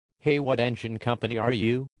Hey, what engine company are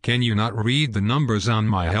you? Can you not read the numbers on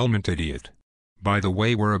my helmet, idiot? By the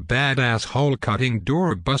way, we're a badass hole-cutting,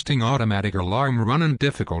 door-busting, automatic alarm-running,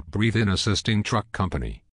 difficult breathe-in assisting truck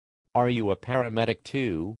company. Are you a paramedic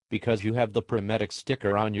too, because you have the paramedic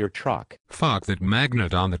sticker on your truck? Fuck that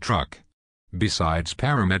magnet on the truck. Besides,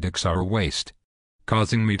 paramedics are a waste.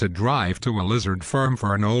 Causing me to drive to a lizard farm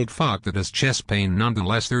for an old fuck that has chest pain.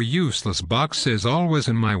 Nonetheless, their useless box is always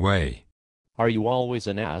in my way. Are you always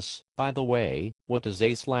an ass? By the way, what does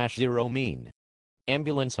A/0 mean?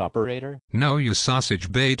 Ambulance operator? No, you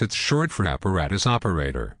sausage bait, it's short for apparatus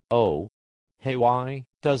operator. Oh. Hey, why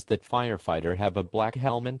does that firefighter have a black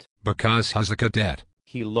helmet? Because he's a cadet.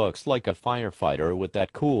 He looks like a firefighter with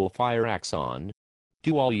that cool fire axe on.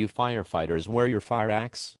 Do all you firefighters wear your fire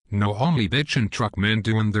axe? No, only bitchin' truck men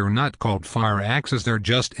do, and they're not called fire axes, they're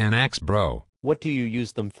just an axe, bro. What do you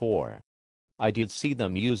use them for? I did see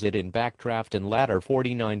them use it in Backdraft and Ladder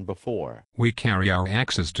 49 before. We carry our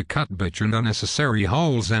axes to cut bitchin' unnecessary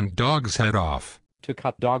holes and dog's head off. To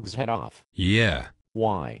cut dog's head off? Yeah.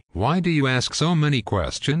 Why? Why do you ask so many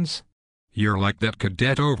questions? You're like that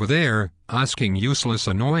cadet over there, asking useless,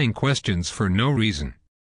 annoying questions for no reason.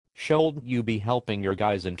 Shouldn't you be helping your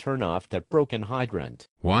guys and turn off that broken hydrant?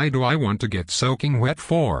 Why do I want to get soaking wet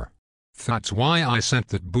for? That's why I sent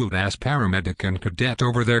that boot-ass paramedic and cadet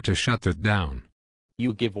over there to shut it down.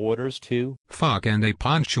 You give orders too? Fuck, and a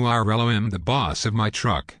Ponchuarello am the boss of my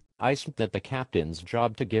truck. Isn't that the captain's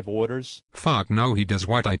job to give orders? Fuck no, he does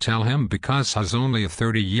what I tell him because he's only a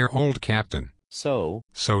 30-year-old captain. So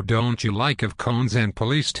Don't you like have cones and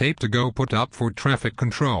police tape to go put up for traffic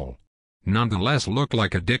control? Nonetheless, look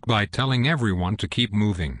like a dick by telling everyone to keep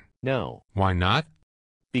moving. No. Why not?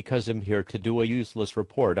 Because I'm here to do a useless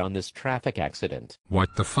report on this traffic accident.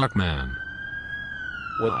 What the fuck, man?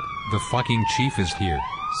 What? The fucking chief is here.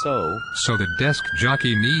 So the desk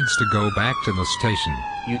jockey needs to go back to the station.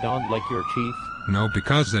 You don't like your chief? No,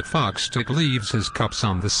 because that fox stick leaves his cups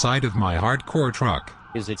on the side of my hardcore truck.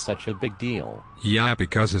 Is it such a big deal? Yeah,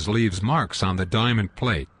 because his leaves marks on the diamond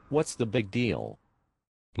plate. What's the big deal?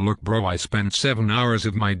 Look bro, I spent 7 hours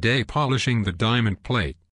of my day polishing the diamond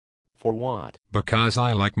plate. For what? Because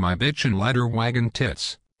I like my bitchin' ladder wagon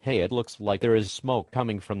tits. Hey, it looks like there is smoke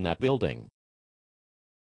coming from that building.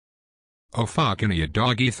 Oh fucking ya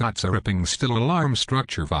doggy, that's a ripping still alarm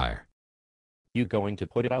structure fire. You going to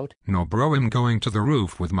put it out? No bro, I'm going to the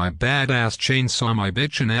roof with my badass chainsaw, my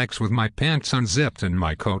bitchin' axe with my pants unzipped and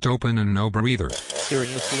my coat open and no breather.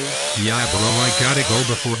 Seriously? Yeah bro, I gotta go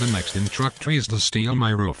before the next in truck tries to steal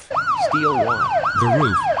my roof. Steal what? The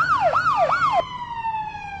roof.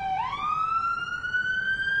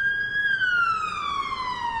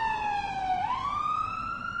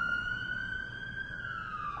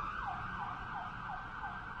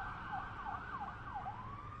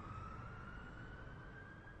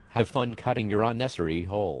 Have fun cutting your unnecessary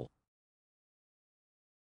hole.